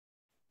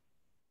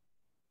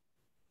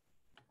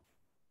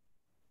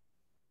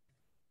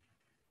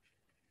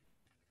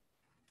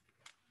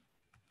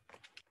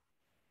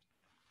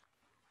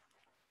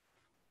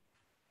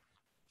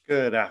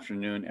Good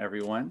afternoon,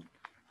 everyone.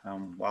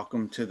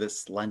 Welcome to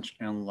this Lunch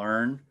and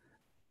Learn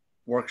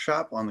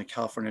workshop on the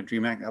California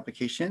DREAM Act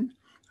application.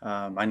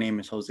 My name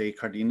is Jose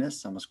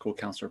Cardenas. I'm a school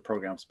counselor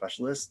program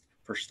specialist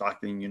for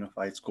Stockton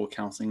Unified School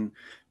Counseling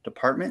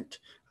Department.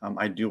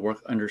 I do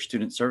work under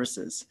student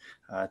services.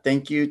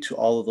 Thank you to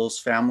all of those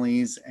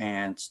families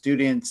and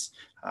students,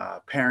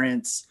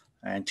 parents,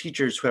 and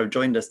teachers who have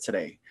joined us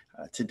today.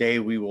 Today,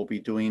 we will be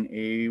doing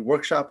a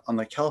workshop on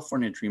the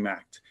California DREAM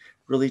Act,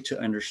 really to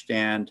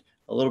understand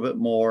a little bit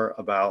more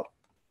about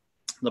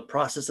the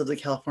process of the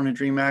California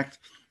DREAM Act,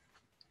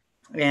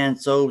 and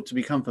so to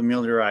become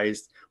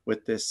familiarized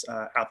with this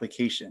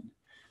application.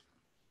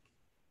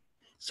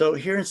 So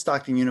here in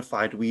Stockton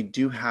Unified, we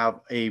do have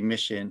a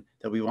mission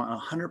that we want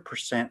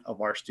 100% of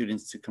our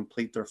students to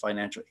complete their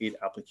financial aid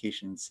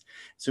applications.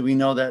 So we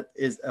know that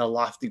is a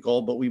lofty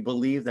goal, but we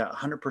believe that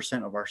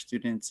 100% of our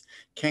students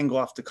can go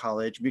off to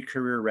college, be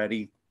career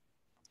ready,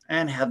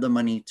 and have the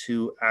money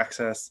to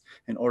access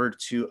in order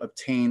to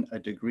obtain a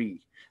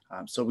degree.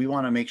 So we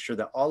want to make sure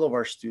that all of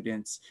our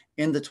students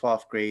in the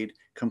 12th grade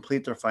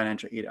complete their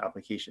financial aid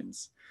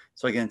applications.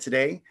 So again,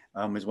 today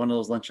is one of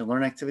those lunch and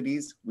learn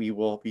activities. We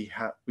will be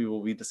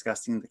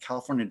discussing the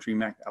California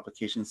DREAM Act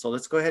application. So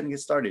let's go ahead and get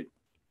started.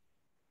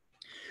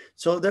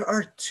 So there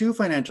are two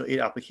financial aid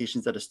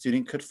applications that a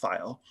student could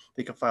file.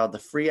 They could file the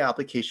free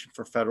application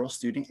for federal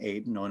student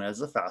aid, known as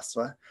the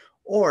FAFSA,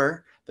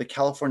 or the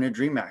California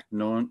DREAM Act,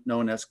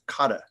 known as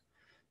CADAA.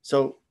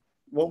 So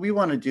what we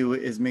want to do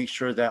is make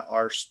sure that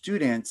our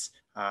students,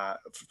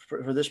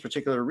 for this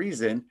particular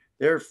reason,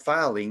 they're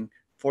filing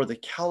for the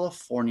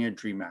California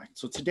DREAM Act.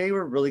 So today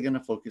we're really going to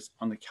focus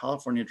on the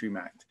California DREAM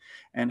Act.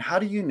 And how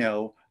do you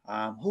know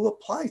who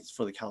applies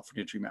for the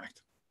California DREAM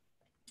Act?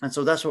 And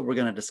so that's what we're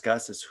going to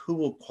discuss, is who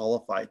will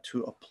qualify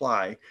to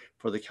apply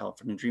for the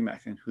California DREAM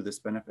Act and who this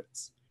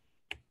benefits.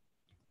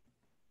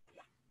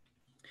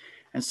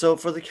 And so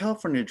for the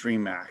California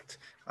DREAM Act,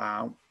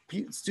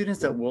 students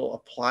that will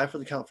apply for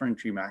the California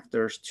DREAM Act,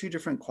 there's two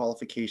different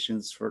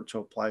qualifications to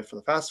apply for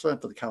the FAFSA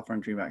and for the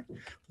California DREAM Act. For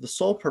the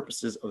sole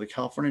purposes of the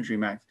California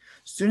DREAM Act,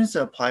 students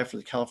that apply for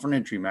the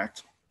California DREAM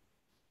Act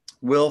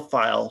will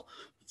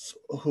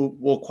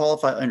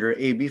qualify under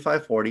AB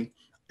 540,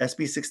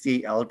 SB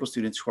 68 eligible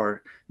students who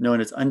are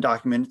known as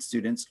undocumented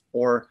students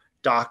or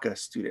DACA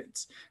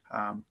students.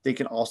 They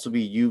can also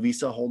be U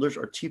visa holders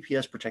or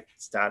TPS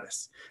protected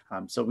status.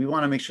 So we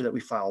want to make sure that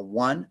we file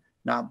one,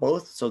 not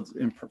both. So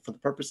for the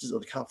purposes of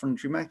the California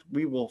DREAM Act,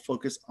 we will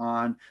focus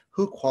on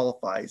who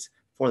qualifies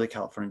for the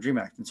California DREAM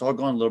Act. And so I'll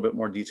go in a little bit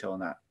more detail on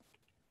that.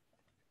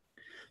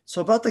 So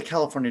about the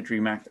California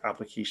DREAM Act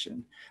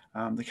application.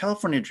 The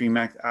California DREAM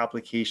Act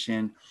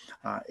application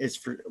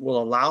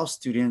will allow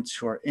students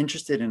who are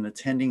interested in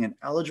attending an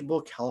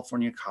eligible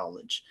California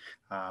college,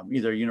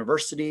 either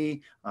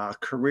university,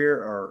 career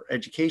or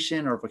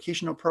education or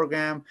vocational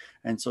program.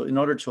 And so in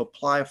order to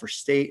apply for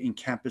state and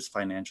campus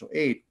financial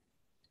aid.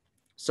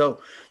 So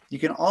you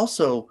can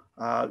also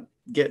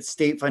get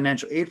state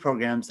financial aid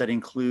programs that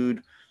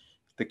include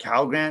the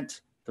Cal Grant,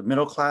 the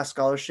Middle Class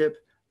Scholarship,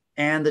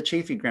 and the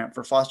Chafee Grant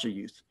for foster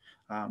youth,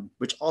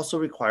 which also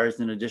requires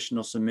an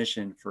additional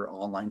submission for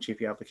online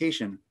Chafee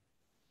application.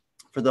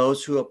 For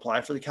those who apply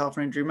for the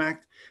California DREAM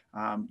Act,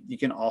 you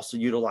can also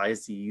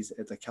utilize these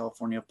at the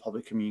California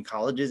Public Community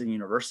Colleges and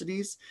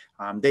universities.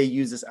 They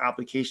use this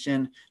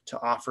application to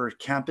offer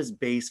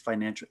campus-based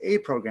financial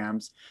aid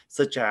programs,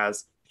 such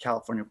as the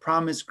California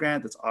Promise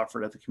Grant that's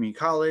offered at the community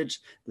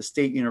college, the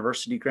State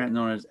University Grant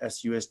known as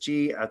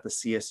SUSG at the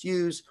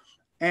CSUs,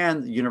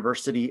 and the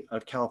University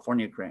of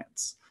California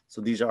grants. So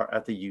these are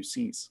at the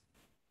UCs.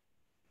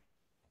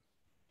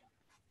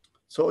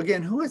 So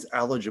again, who is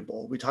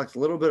eligible? We talked a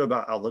little bit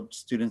about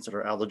students that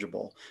are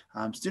eligible.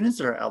 Students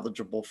that are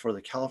eligible for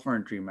the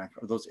California DREAM Act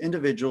are those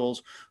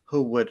individuals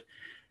who would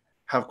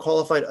have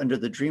qualified under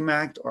the DREAM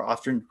Act, or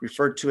often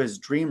referred to as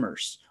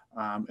dreamers.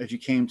 If you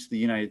came to the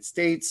United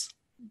States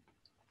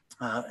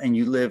and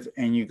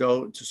you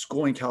go to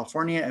school in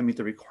California and meet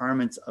the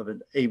requirements of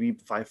an AB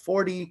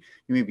 540,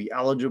 you may be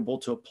eligible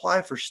to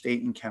apply for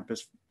state and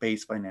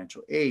campus-based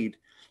financial aid.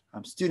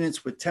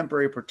 Students with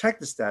temporary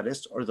protected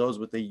status or those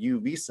with a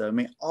U visa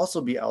may also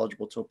be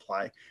eligible to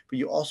apply, but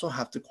you also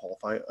have to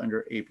qualify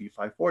under AB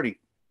 540.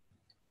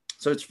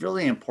 So it's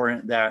really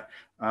important that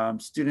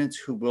students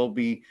who will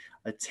be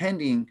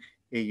attending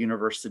a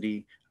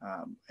university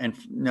and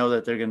know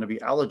that they're going to be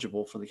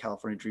eligible for the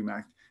California DREAM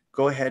Act,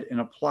 go ahead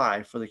and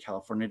apply for the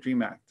California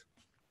DREAM Act.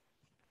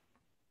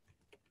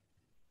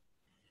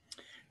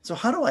 So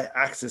how do I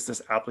access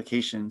this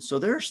application? So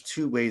there's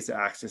two ways to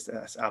access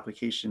this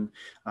application.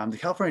 The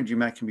California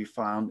DREAM Act can be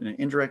found in an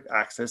indirect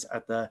access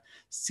at the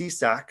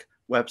CSAC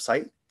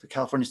website, the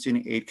California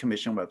Student Aid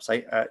Commission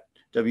website at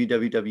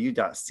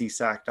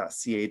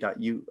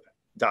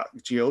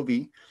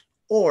www.csac.ca.gov,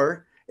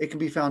 or it can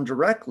be found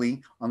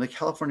directly on the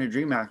California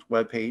DREAM Act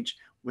webpage,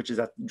 which is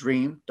at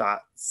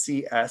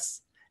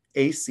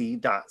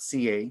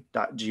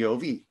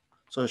dream.csac.ca.gov.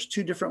 So there's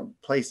two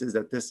different places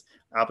that this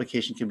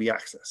application can be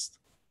accessed.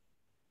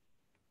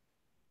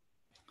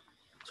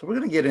 So we're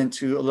going to get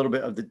into a little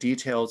bit of the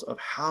details of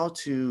how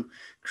to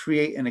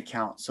create an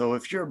account. So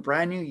if you're a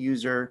brand new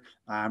user,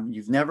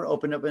 you've never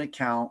opened up an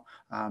account,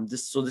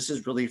 this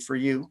is really for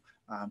you.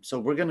 So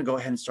we're going to go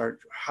ahead and start.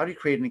 How do you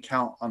create an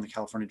account on the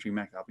California Dream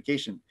Act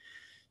application?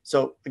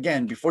 So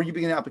again, before you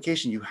begin the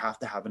application, you have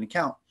to have an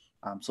account.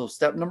 So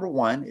step number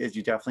one is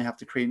you definitely have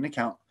to create an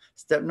account.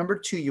 Step number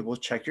two, you will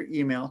check your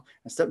email.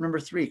 And step number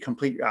three,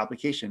 complete your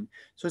application.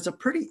 So it's a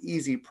pretty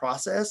easy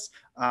process,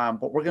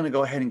 but we're going to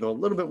go ahead and go a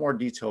little bit more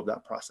detail of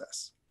that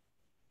process.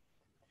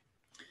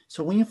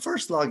 So when you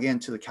first log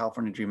into the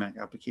California Dream Act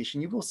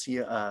application, you will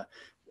see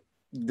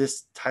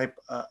this type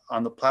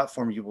on the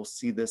platform. You will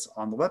see this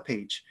on the web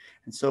page.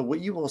 And so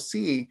what you will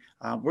see,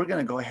 we're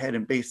going to go ahead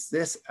and base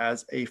this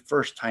as a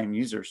first-time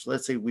user. So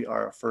let's say we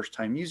are a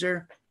first-time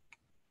user.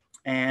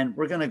 And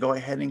we're going to go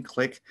ahead and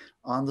click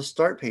on the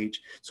start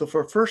page. So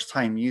for a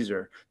first-time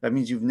user, that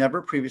means you've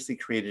never previously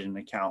created an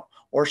account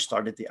or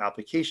started the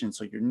application.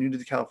 So you're new to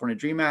the California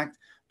Dream Act.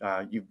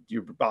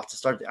 You're about to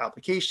start the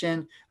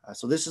application.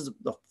 So this is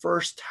the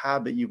first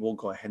tab that you will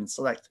go ahead and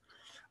select.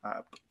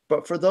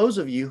 But for those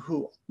of you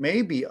who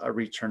may be a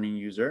returning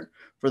user,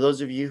 for those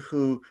of you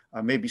who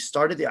maybe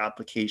started the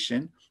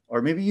application,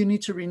 or maybe you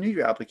need to renew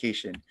your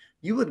application,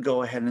 you would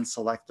go ahead and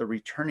select the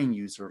returning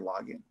user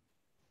login.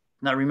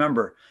 Now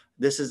remember,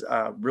 this is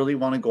really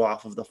want to go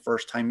off of the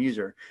first-time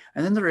user.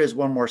 And then there is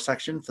one more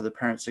section for the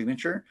parent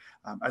signature.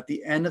 At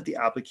the end of the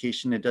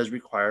application, it does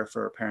require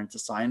for a parent to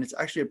sign. It's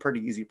actually a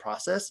pretty easy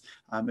process.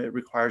 It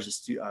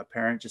requires a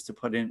parent just to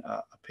put in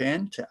a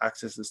PIN to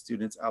access the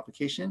student's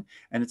application.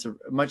 And it's a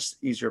much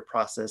easier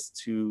process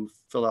to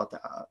fill out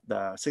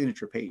the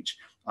signature page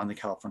on the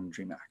California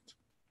Dream Act.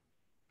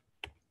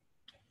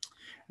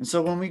 And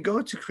so when we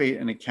go to create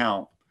an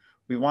account,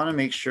 we want to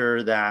make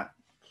sure that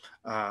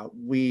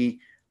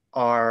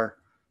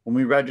when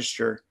we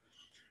register,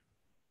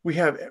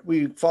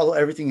 we follow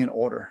everything in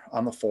order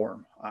on the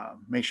form.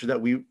 Make sure that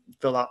we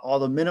fill out all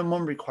the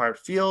minimum required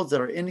fields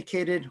that are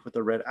indicated with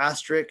the red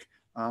asterisk.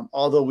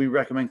 Although we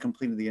recommend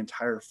completing the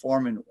entire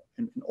form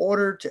in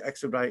order to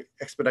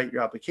expedite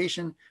your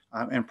application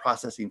and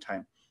processing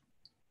time.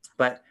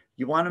 But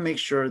you want to make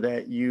sure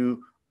that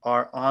you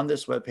are on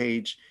this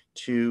webpage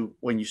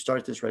when you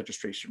start this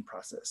registration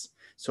process.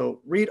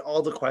 So read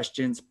all the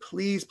questions,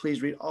 please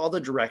read all the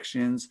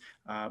directions,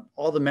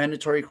 all the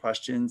mandatory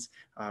questions,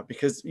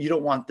 because you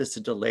don't want this to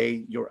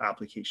delay your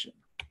application.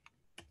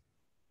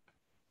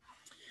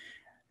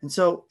 And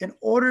so in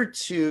order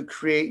to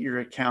create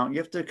your account, you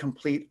have to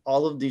complete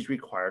all of these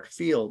required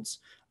fields.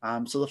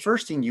 So the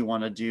first thing you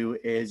want to do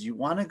is you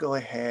want to go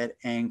ahead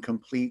and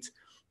complete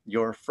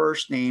your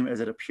first name as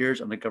it appears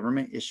on the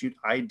government issued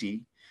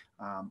ID.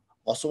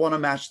 Also want to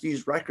match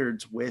these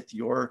records with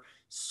your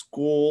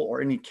school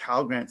or any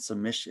Cal Grant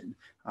submission.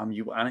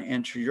 You want to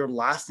enter your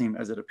last name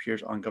as it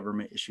appears on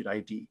government issued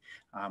ID.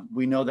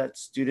 We know that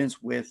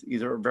students with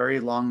either a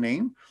very long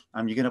name,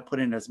 you're going to put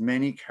in as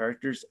many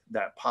characters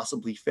that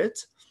possibly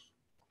fit.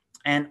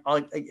 And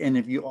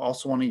if you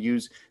also want to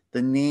use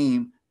the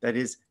name that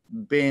has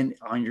been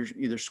on your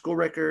either school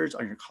records,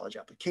 on your college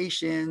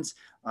applications,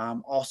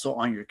 also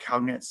on your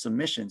Cal Grant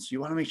submissions. So you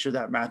want to make sure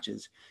that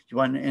matches. You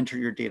want to enter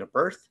your date of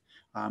birth.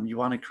 You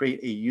want to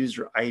create a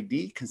user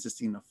ID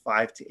consisting of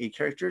 5 to 8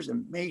 characters,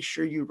 and make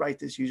sure you write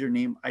this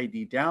username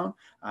ID down.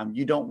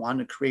 You don't want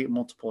to create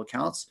multiple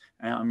accounts.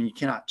 You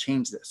cannot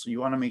change this. So you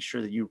want to make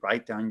sure that you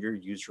write down your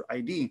user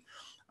ID.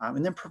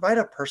 And then provide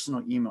a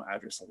personal email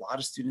address. A lot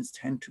of students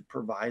tend to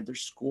provide their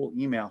school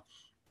email.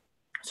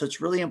 So it's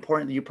really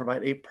important that you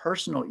provide a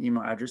personal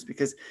email address,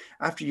 because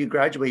after you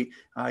graduate,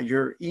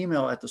 your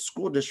email at the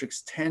school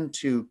districts tend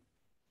to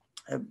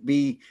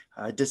be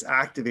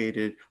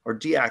disactivated or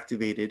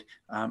deactivated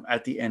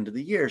at the end of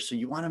the year. So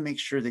you want to make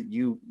sure that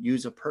you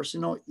use a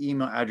personal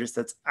email address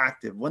that's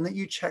active, one that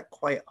you check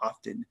quite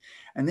often.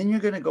 And then you're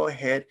going to go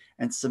ahead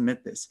and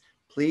submit this.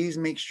 Please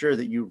make sure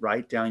that you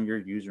write down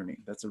your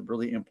username. That's a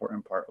really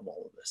important part of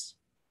all of this.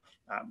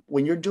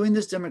 When you're doing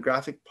this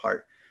demographic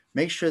part,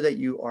 make sure that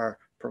you are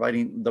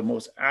providing the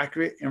most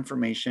accurate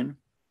information,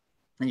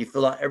 and you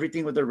fill out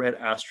everything with a red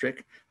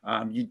asterisk.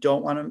 You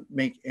don't want to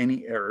make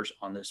any errors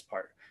on this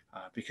part.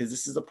 Because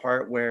this is the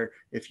part where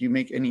if you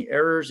make any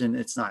errors and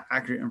it's not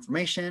accurate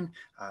information,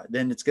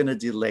 then it's going to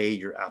delay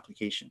your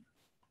application.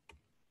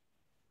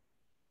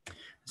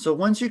 So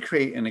once you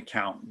create an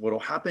account, what will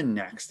happen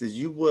next is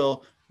you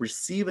will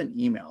receive an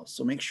email.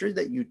 So make sure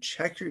that you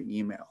check your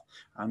email.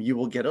 You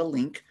will get a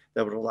link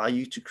that would allow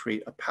you to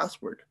create a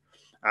password.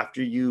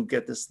 After you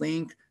get this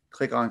link,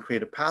 click on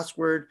create a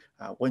password.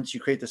 Once you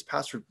create this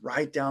password,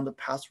 write down the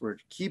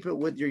password. Keep it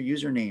with your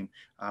username,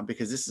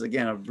 because this is,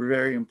 again, a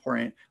very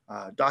important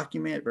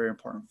document, very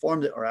important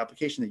form or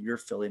application that you're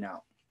filling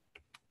out.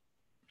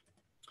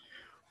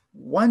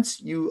 Once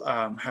you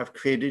have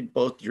created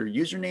both your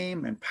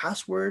username and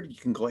password, you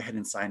can go ahead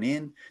and sign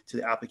in to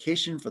the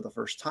application for the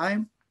first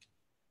time.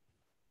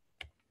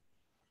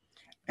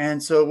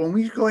 And so when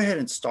we go ahead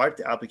and start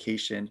the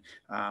application,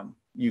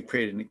 you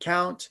create an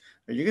account,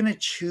 you're going to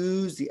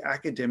choose the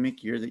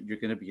academic year that you're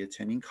going to be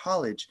attending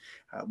college.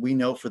 We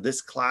know for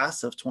this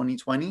class of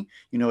 2020,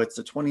 it's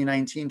the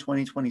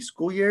 2019-2020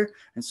 school year.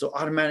 And so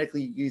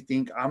automatically you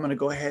think, I'm going to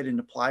go ahead and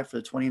apply for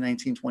the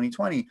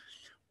 2019-2020.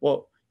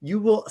 Well, you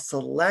will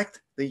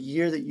select the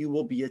year that you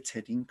will be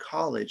attending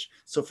college.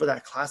 So for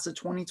that class of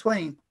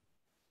 2020,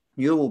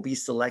 you will be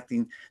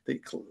selecting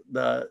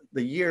the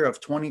year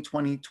of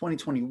 2020,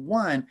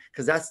 2021,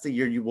 because that's the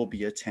year you will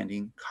be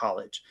attending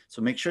college.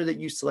 So make sure that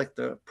you select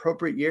the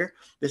appropriate year.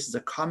 This is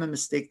a common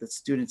mistake that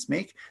students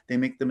make. They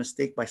make the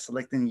mistake by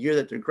selecting the year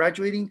that they're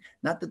graduating,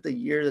 not that the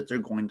year that they're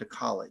going to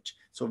college.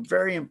 So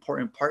very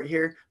important part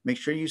here, make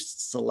sure you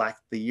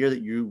select the year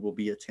that you will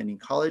be attending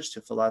college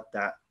to fill out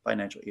that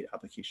financial aid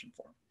application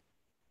form.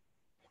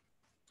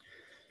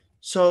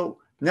 So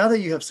now that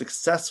you have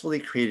successfully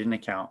created an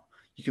account,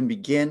 you can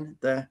begin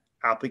the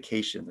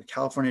application, the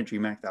California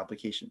DREAM Act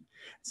application.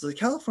 So the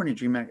California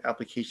DREAM Act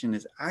application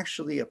is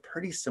actually a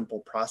pretty simple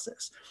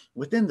process.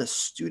 Within the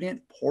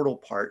student portal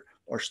part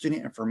or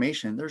student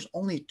information, there's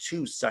only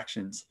 2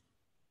 sections.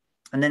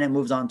 And then it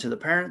moves on to the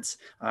parents.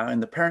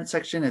 In the parent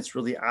section, it's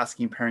really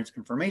asking parents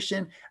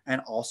information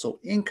and also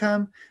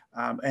income.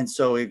 And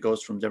so it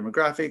goes from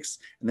demographics,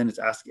 and then it's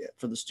asking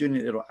for the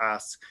student, it'll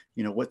ask,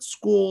 what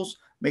schools.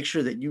 Make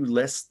sure that you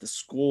list the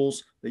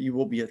schools that you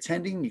will be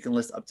attending. You can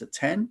list up to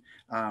 10,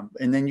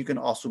 and then you can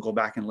also go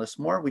back and list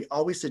more. We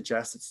always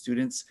suggest that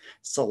students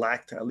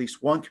select at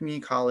least 1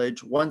 community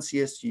college, 1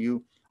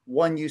 CSU,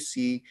 1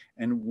 UC,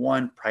 and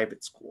 1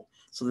 private school.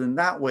 So then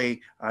that way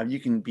you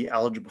can be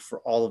eligible for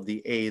all of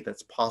the aid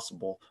that's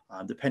possible,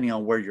 depending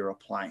on where you're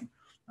applying.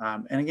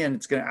 And again,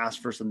 it's going to ask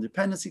for some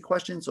dependency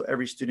questions. So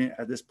every student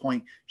at this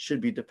point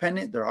should be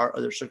dependent. There are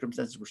other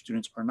circumstances where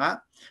students are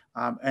not.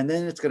 And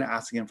then it's going to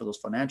ask again for those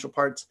financial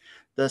parts.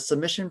 The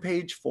submission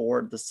page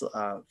for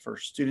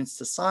students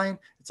to sign,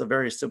 it's a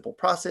very simple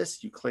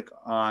process. You click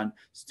on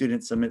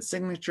student submit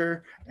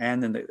signature,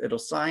 and then it'll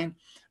sign.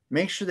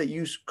 Make sure that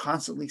you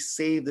constantly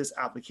save this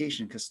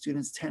application, because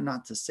students tend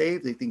not to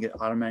save. They think it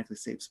automatically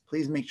saves.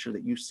 Please make sure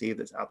that you save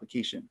this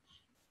application.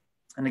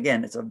 And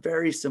again, it's a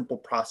very simple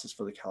process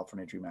for the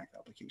California DREAM Act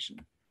application.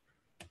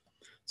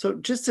 So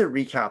just to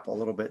recap a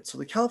little bit, so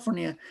the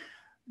California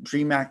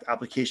DREAM Act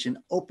application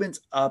opens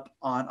up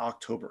on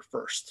October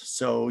 1st.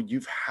 So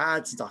you've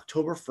had since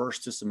October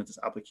 1st to submit this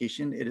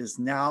application. It is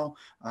now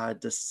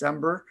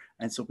December.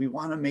 And so we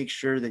want to make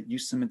sure that you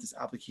submit this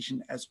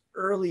application as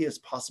early as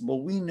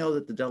possible. We know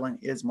that the deadline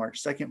is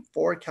March 2nd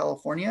for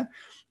California,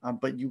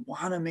 but you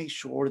want to make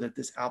sure that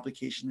this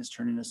application is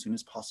turned in as soon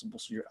as possible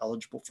so you're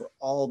eligible for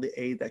all the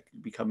aid that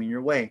could be coming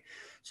your way.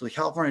 So the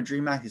California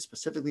DREAM Act is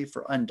specifically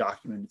for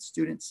undocumented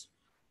students.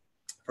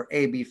 For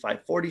AB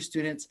 540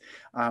 students,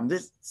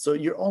 so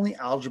you're only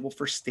eligible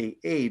for state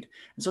aid.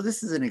 And so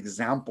this is an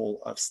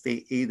example of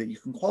state aid that you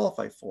can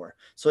qualify for.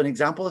 So an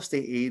example of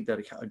state aid that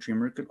a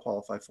dreamer could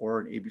qualify for,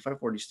 an AB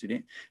 540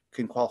 student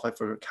can qualify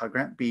for a Cal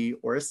Grant B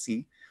or a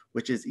C,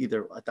 which is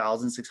either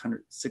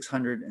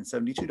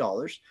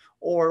 $1,672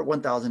 or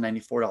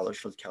 $1,094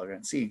 for the Cal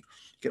Grant C. You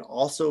can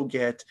also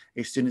get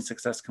a student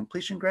success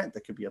completion grant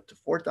that could be up to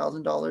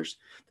 $4,000.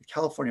 The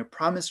California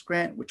Promise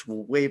Grant, which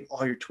will waive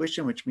all your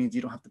tuition, which means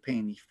you don't have to pay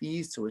any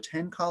fees to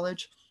attend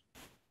college.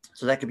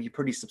 So that could be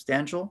pretty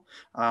substantial.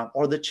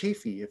 Or the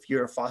Chafee, if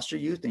you're a foster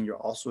youth and you're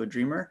also a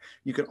dreamer,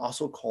 you can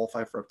also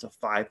qualify for up to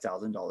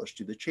 $5,000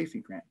 through the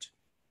Chafee grant.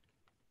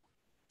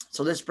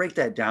 So let's break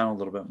that down a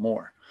little bit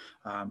more.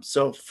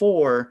 So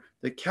for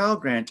the Cal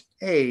Grant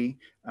A,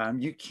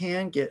 you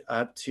can get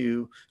up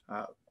to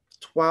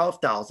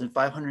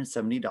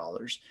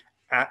 $12,570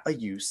 at a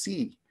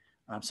UC.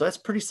 So that's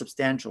pretty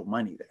substantial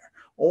money there.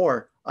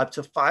 Or up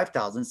to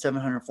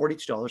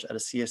 $5,742 at a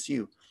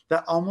CSU.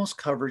 That almost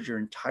covers your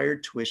entire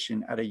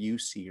tuition at a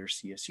UC or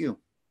CSU.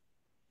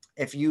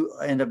 If you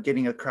end up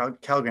getting a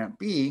Cal Grant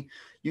B,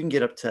 you can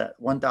get up to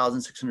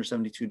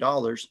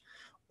 $1,672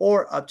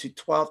 or up to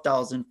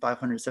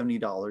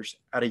 $12,570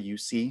 at a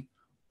UC,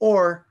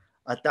 or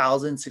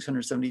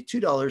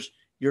 $1,672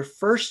 your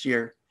first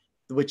year,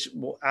 which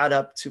will add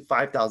up to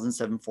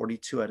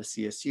 $5,742 at a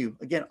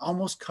CSU. Again,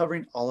 almost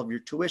covering all of your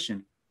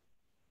tuition.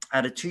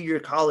 At a 2-year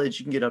college,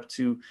 you can get up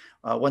to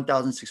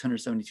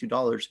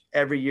 $1,672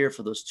 every year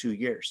for those 2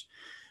 years.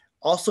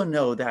 Also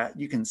know that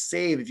you can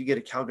save, if you get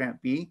a Cal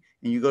Grant B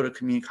and you go to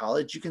community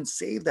college, you can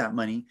save that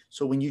money.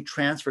 So when you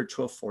transfer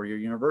to a 4-year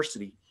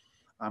university,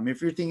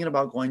 if you're thinking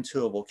about going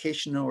to a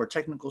vocational or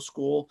technical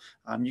school,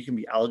 you can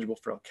be eligible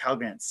for a Cal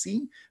Grant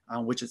C,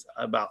 which is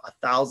about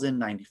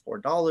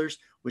 $1,094,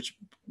 which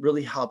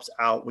really helps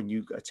out when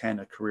you attend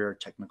a career or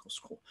technical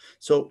school.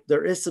 So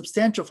there is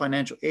substantial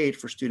financial aid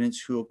for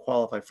students who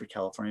qualify for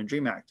California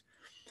DREAM Act.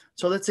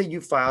 So let's say you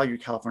file your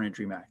California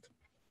DREAM Act,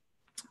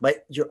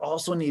 but you're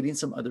also needing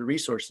some other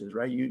resources,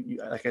 right?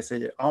 You, like I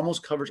said, it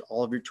almost covers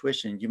all of your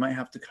tuition. You might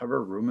have to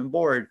cover room and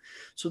board.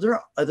 So there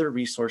are other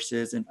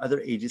resources and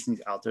other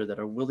agencies out there that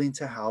are willing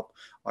to help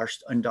our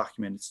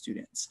undocumented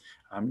students.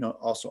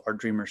 also our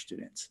Dreamer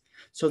students.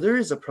 So there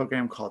is a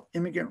program called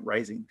Immigrant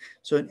Rising.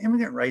 So an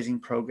Immigrant Rising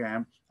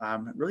program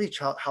really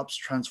helps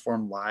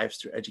transform lives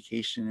through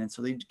education. And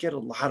so they get a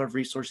lot of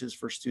resources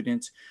for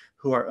students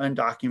who are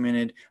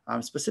undocumented,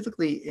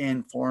 specifically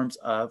in forms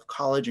of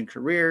college and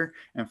career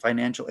and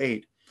financial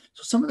aid.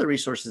 So some of the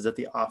resources that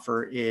they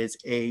offer is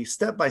a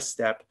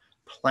step-by-step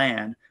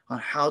plan on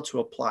how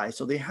to apply.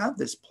 So they have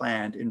this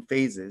planned in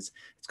phases.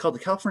 It's called the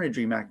California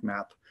Dream Act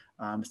Map,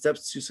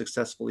 Steps to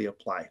Successfully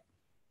Apply.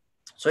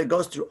 So it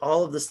goes through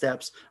all of the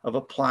steps of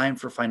applying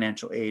for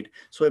financial aid.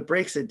 So it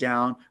breaks it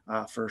down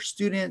for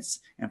students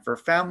and for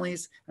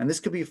families, and this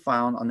could be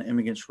found on the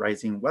Immigrants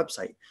Rising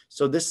website.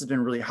 So this has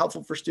been really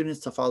helpful for students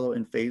to follow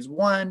in phase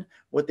 1,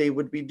 what they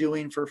would be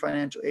doing for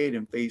financial aid,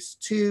 in phase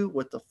 2,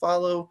 what to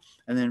follow,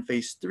 and then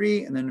phase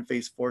 3, and then in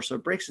phase 4. So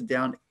it breaks it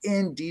down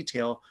in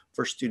detail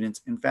for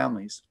students and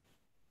families.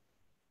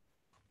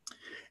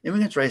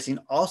 Immigrants Rising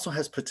also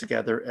has put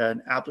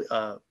together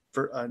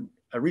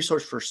a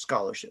resource for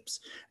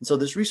scholarships. And so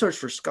this resource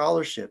for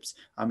scholarships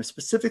is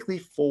specifically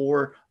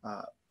for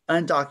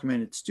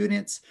undocumented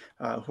students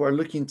who are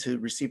looking to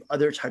receive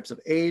other types of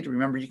aid.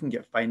 Remember, you can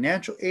get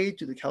financial aid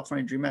through the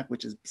California Dream Act,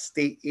 which is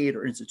state aid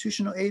or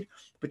institutional aid,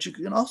 but you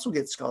can also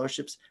get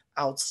scholarships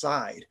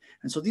outside.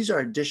 And so these are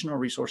additional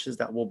resources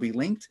that will be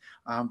linked.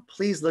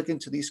 Please look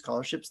into these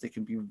scholarships. They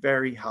can be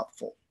very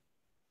helpful.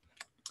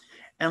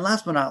 And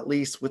last but not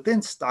least,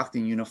 within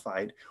Stockton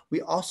Unified,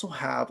 we also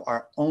have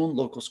our own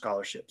local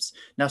scholarships.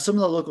 Now, some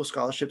of the local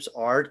scholarships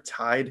are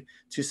tied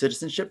to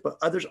citizenship, but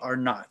others are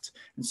not.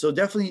 And so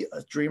definitely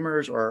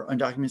Dreamers or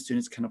undocumented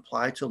students can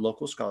apply to a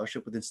local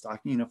scholarship within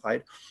Stockton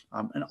Unified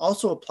and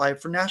also apply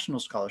for national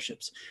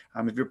scholarships.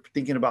 If you're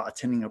thinking about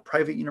attending a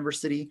private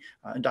university,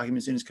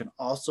 undocumented students can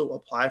also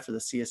apply for the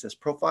CSS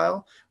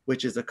Profile,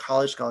 which is a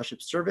college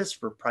scholarship service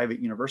for private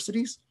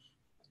universities.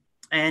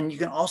 And you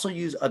can also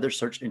use other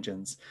search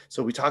engines.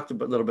 So we talked a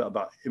little bit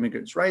about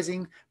Immigrants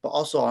Rising, but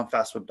also on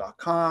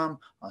fastweb.com,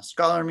 on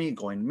ScholarMe,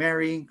 Going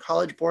Merry,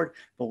 College Board.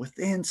 But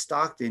within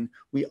Stockton,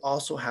 we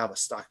also have a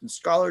Stockton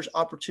Scholars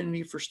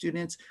opportunity for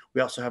students.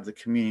 We also have the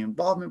Community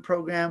Involvement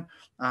Program.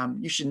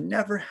 You should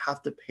never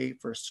have to pay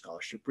for a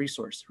scholarship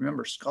resource.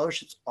 Remember,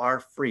 scholarships are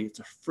free. It's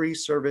a free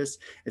service.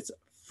 It's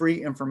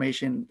free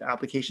information. The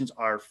applications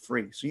are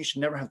free. So you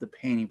should never have to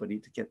pay anybody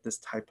to get this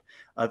type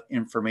of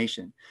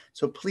information.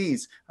 So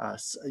please,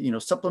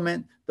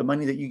 supplement the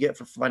money that you get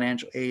for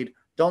financial aid.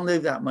 Don't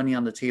leave that money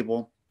on the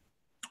table.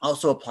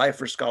 Also apply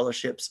for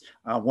scholarships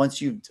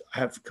once you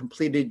have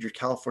completed your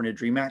California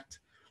Dream Act.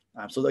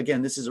 So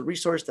again, this is a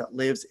resource that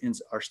lives in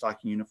our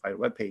Stockton Unified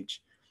webpage.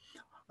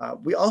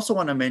 We also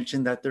want to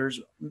mention that there's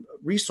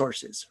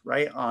resources,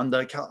 right? On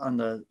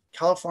the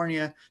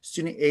California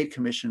Student Aid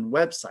Commission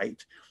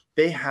website,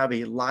 they have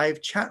a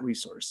live chat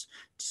resource.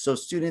 So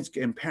students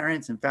and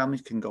parents and families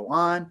can go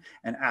on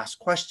and ask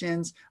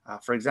questions.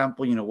 For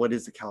example, what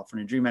is the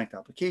California Dream Act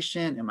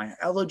application? Am I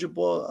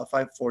eligible, a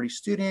 540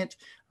 student?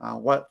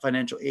 What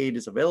financial aid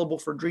is available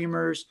for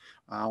Dreamers?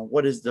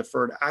 What is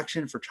deferred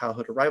action for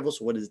childhood arrivals?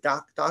 So what is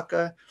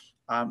DACA?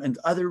 And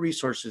other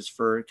resources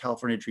for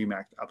California Dream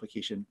Act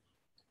application.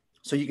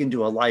 So you can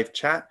do a live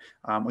chat.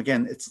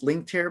 Again, it's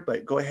linked here,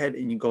 but go ahead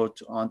and you go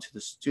onto the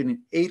Student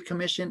Aid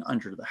Commission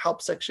under the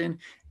help section.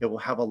 It will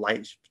have a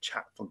live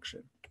chat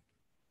function.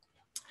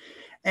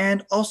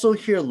 And also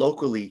here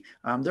locally,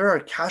 there are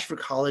Cash for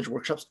College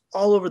workshops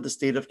all over the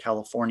state of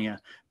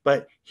California.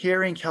 But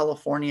here in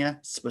California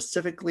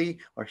specifically,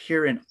 or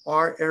here in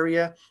our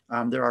area,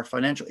 there are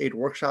financial aid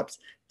workshops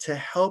to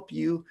help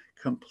you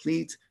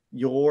complete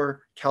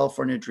your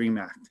California Dream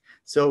Act.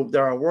 So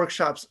there are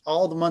workshops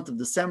all the month of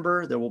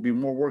December. There will be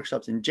more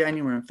workshops in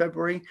January and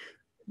February.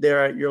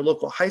 They're at your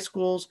local high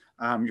schools.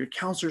 Your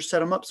counselors set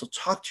them up. So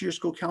talk to your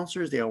school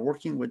counselors. They are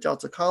working with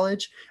Delta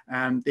College,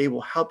 and they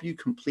will help you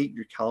complete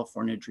your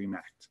California Dream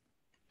Act.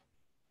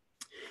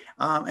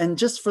 And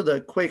just for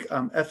the quick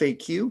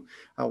FAQ,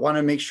 I want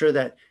to make sure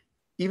that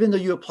even though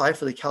you apply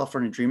for the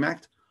California Dream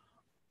Act,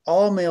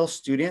 all male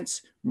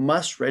students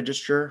must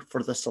register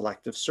for the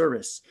selective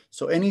service.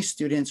 So any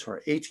students who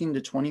are 18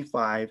 to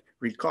 25,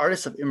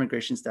 regardless of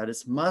immigration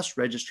status, must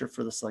register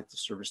for the selective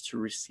service to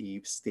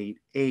receive state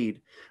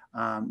aid.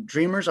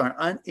 Dreamers are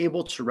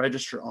unable to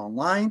register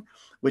online,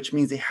 which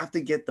means they have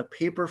to get the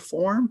paper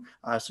form.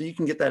 So you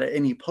can get that at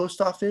any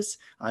post office.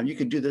 You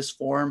could do this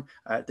form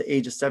at the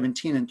age of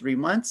 17 and 3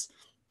 months.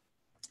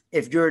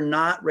 If you're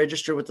not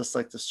registered with the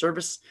selective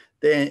service,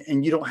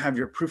 and you don't have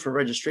your proof of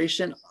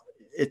registration,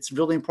 it's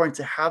really important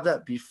to have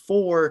that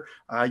before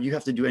you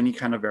have to do any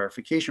kind of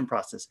verification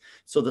process.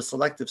 So the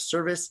selective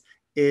service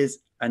is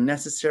a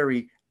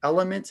necessary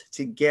element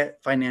to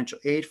get financial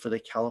aid for the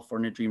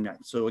California Dream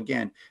Act. So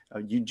again,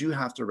 you do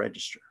have to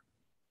register.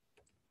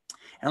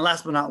 And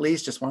last but not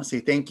least, just want to say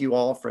thank you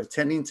all for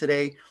attending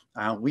today.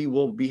 We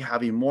will be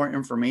having more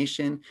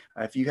information.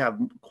 If you have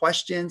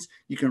questions,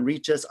 you can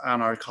reach us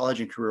on our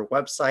college and career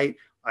website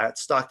at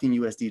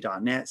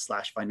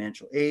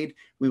stocktonusd.net/financial aid.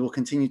 We will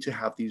continue to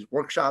have these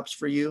workshops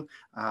for you.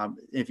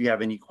 If you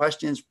have any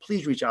questions,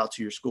 please reach out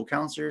to your school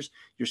counselors.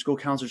 Your school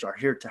counselors are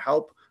here to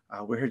help.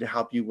 We're here to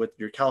help you with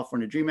your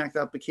California Dream Act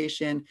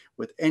application,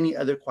 with any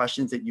other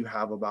questions that you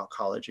have about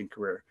college and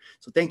career.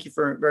 So thank you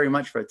very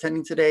much for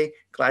attending today.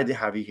 Glad to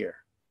have you here.